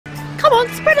Come on,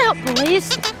 spread out,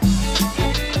 boys.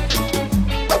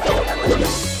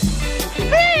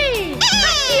 Hooray!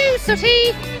 Back to you,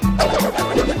 Sooty.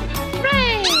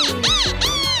 Hooray!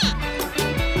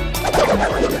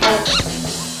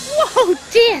 Whoa,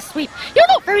 dear Sweep, you're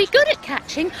not very good at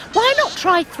catching. Why not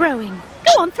try throwing?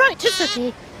 Go on, throw it to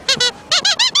Sooty.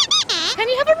 Can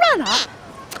you have a run up?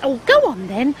 Oh, go on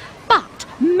then, but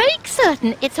make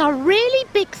certain it's a really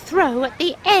big throw at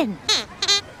the end.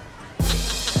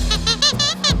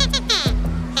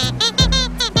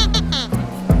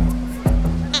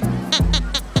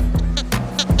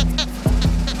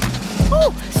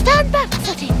 Oh, stand back,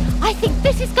 Sooty. I think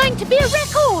this is going to be a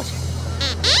record.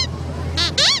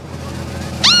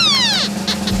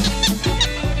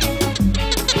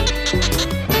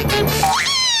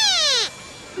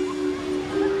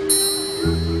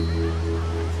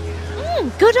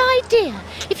 Good idea.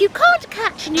 If you can't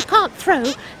catch and you can't throw,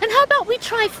 then how about we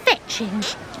try fetching?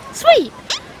 Sweep,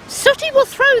 Sooty will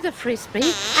throw the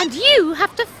frisbee and you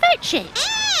have to fetch it.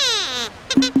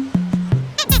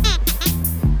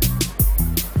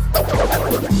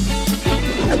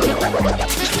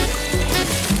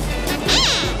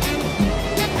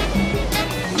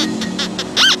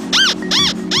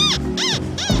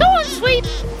 Go on, Sweep.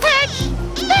 Fetch!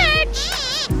 Fetch!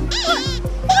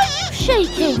 Why are you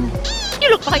shaking? You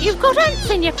look like you've got ants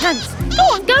in your pants. Go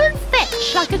on, go and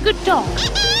fetch like a good dog.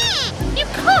 You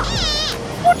can't.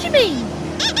 What do you mean?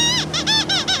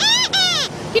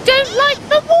 You don't like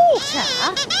the water?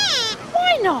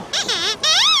 Why not?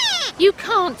 You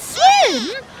can't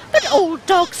swim, but all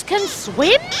dogs can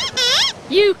swim.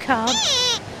 You can't.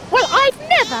 Well, I've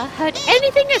never heard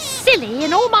anything as silly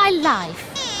in all my life.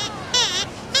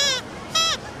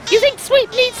 You think Sweep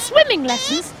needs swimming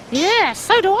lessons? Yeah,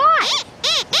 so do I.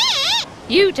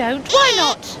 You don't. Why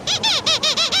not?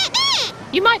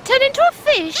 You might turn into a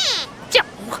fish.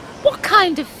 What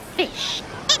kind of fish?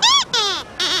 A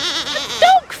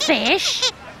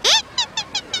dogfish?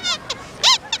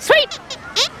 Sweep!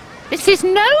 This is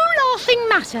no laughing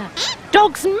matter.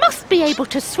 Dogs must be able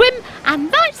to swim,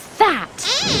 and that's that.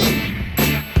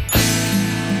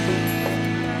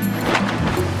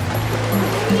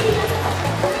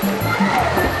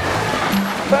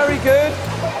 Very good.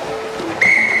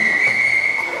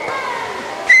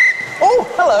 Oh,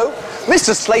 hello.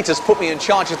 Mr. Slater's put me in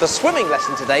charge of the swimming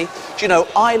lesson today. Do you know,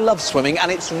 I love swimming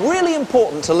and it's really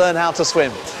important to learn how to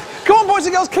swim. Come on, boys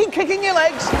and girls, keep kicking your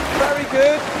legs. Very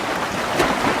good.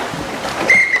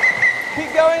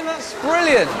 Keep going, that's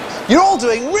brilliant. You're all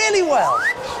doing really well.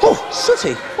 Oh,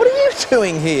 Sooty, what are you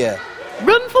doing here?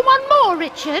 Room for one more,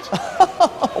 Richard?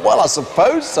 Well, I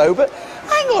suppose so, but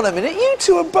hang on a minute. You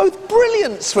two are both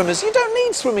brilliant swimmers. You don't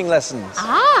need swimming lessons.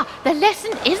 Ah, the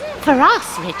lesson isn't for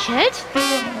us, Richard.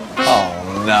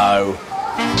 Oh, no.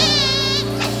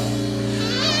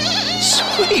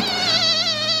 Sweep!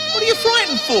 What are you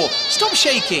frightened for? Stop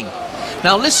shaking.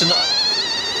 Now listen.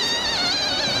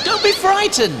 Don't be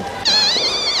frightened.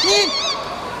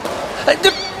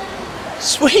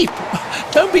 Sweep!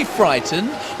 Don't be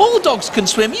frightened. All dogs can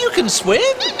swim. You can swim.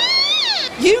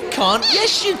 You can't.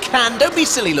 Yes, you can. Don't be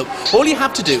silly. Look, all you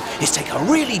have to do is take a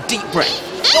really deep breath.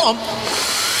 Go on.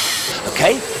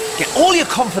 Okay, get all your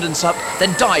confidence up,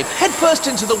 then dive headfirst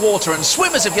into the water and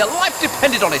swim as if your life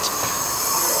depended on it.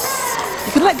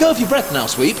 You can let go of your breath now,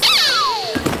 Sweep.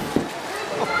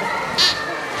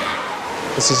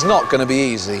 This is not going to be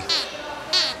easy.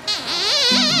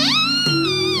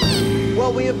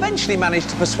 Well, we eventually managed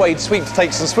to persuade Sweep to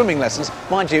take some swimming lessons.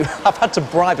 Mind you, I've had to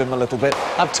bribe him a little bit.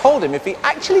 I've told him if he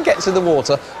actually gets in the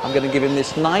water, I'm going to give him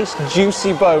this nice,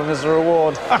 juicy bone as a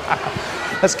reward.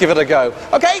 Let's give it a go.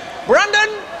 OK,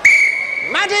 Brandon,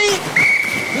 Maddie,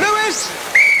 Lewis,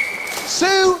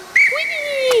 Sue,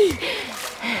 Whee!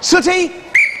 Sooty,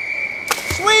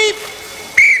 Sweep.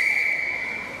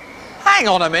 Hang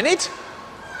on a minute.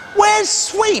 Where's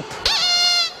Sweep?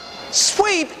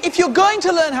 Sweep, if you're going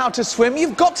to learn how to swim,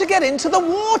 you've got to get into the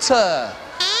water.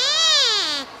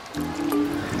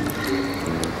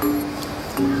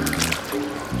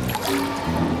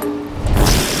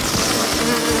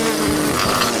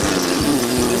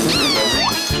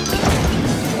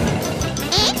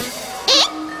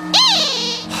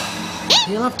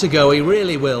 He'll have to go, he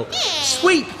really will.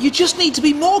 Sweep, you just need to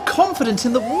be more confident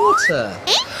in the water.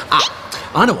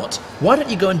 Ah, I know what. Why don't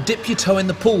you go and dip your toe in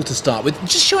the pool to start with?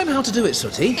 Just show him how to do it,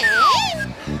 Sooty.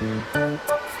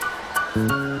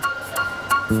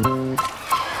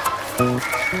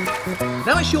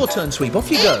 Now it's your turn, Sweep.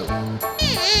 Off you go.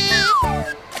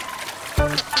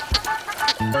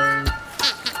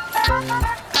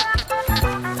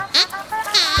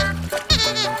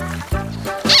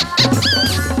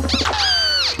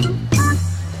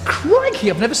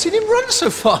 lucky. I've never seen him run so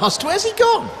fast. Where's he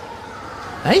gone?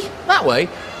 Hey, that way?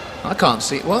 I can't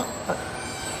see it. What?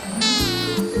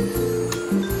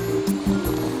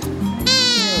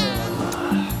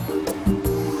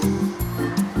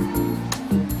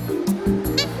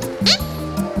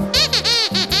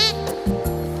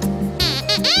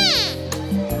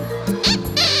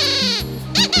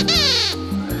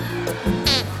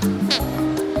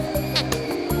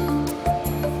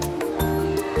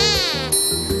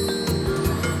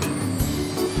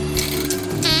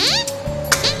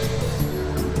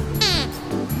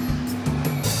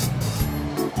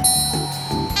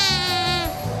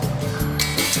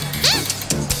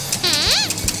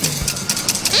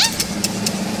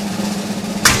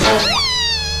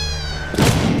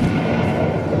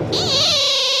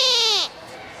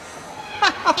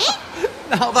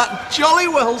 Now that jolly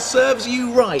well serves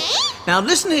you right. Now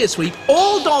listen here, Sweep.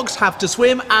 All dogs have to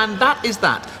swim, and that is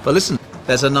that. But listen,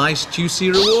 there's a nice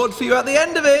juicy reward for you at the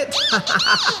end of it.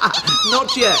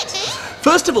 Not yet.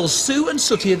 First of all, Sue and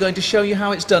Sooty are going to show you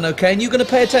how it's done, okay? And you're going to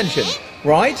pay attention,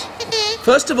 right?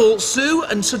 First of all, Sue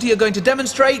and Sooty are going to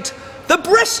demonstrate the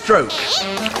breaststroke.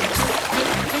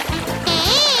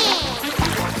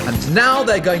 And now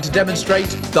they're going to demonstrate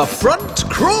the front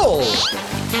crawl.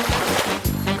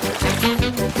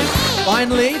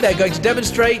 Finally, they're going to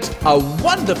demonstrate a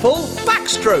wonderful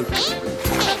backstroke.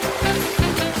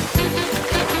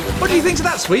 What do you think of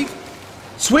that, Sweep?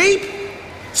 Sweep?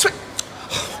 Sweep?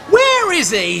 Where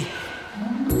is he?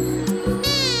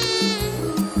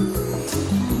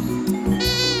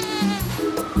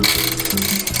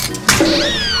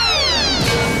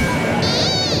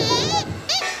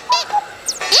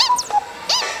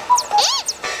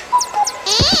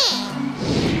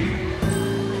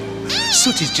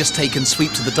 Sooty's just taken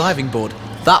Sweep to the diving board.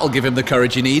 That'll give him the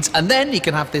courage he needs, and then he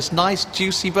can have this nice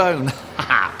juicy bone.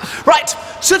 Right,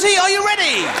 Sooty, are you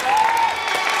ready?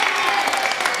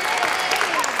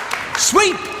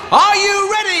 Sweep, are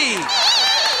you ready?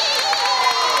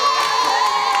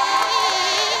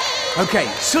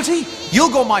 Okay, Sooty,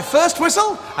 you'll go on my first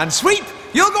whistle, and Sweep,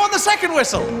 you'll go on the second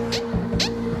whistle.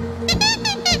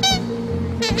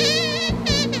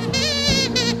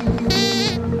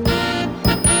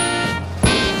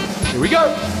 Here we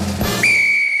go.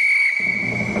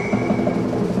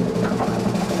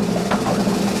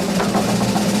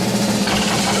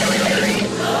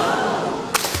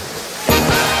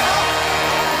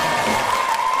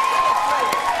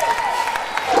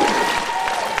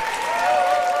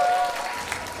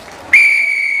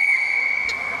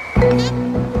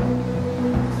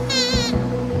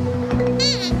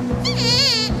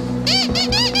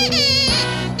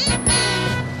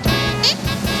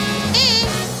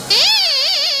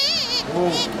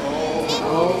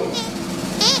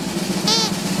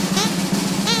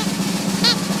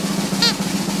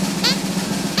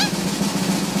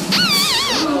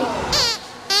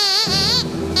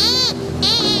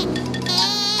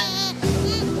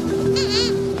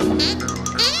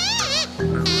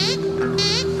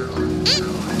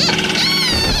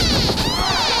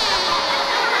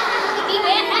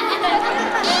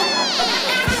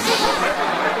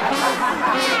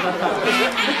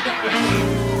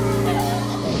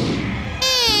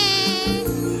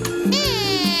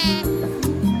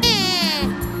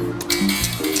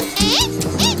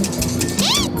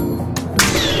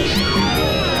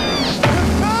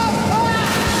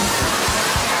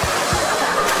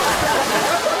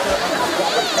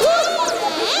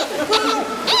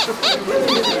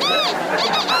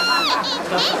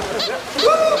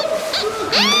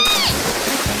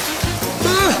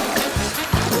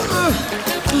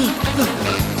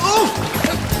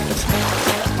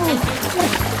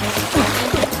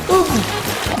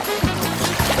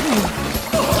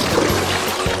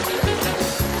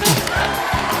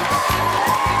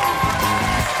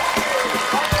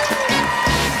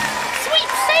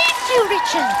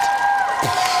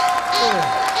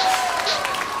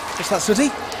 What's that, Sooty?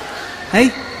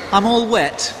 Hey, I'm all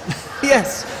wet.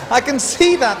 Yes, I can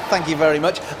see that, thank you very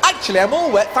much. Actually, I'm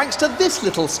all wet thanks to this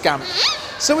little scamp.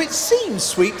 So it seems,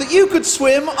 Sweep, that you could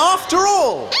swim after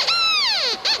all.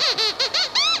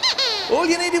 All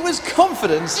you needed was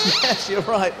confidence. Yes, you're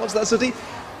right. What's that, Sooty?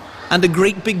 And a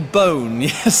great big bone.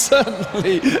 Yes,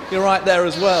 certainly. You're right there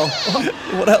as well.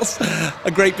 What else?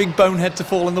 A great big bonehead to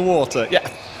fall in the water. Yeah.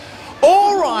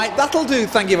 All right, that'll do,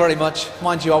 thank you very much.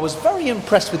 Mind you, I was very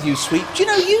impressed with you, Sweep. Do you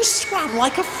know, you swam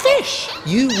like a fish.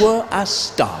 You were a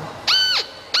star.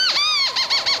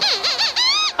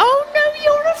 Oh, no,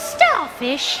 you're a starfish.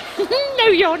 Dogfish. No,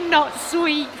 you're not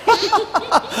sweet.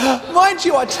 Mind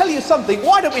you, I tell you something,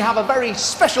 why don't we have a very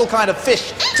special kind of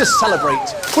fish to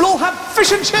celebrate? We'll all have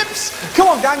fish and chips! Come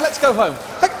on, gang, let's go home.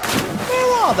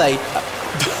 Where are they?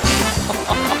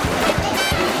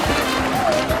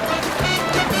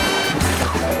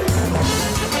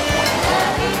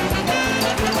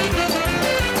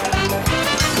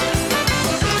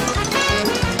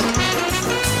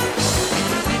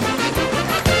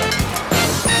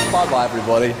 Bye-bye,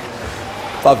 everybody.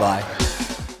 Bye-bye.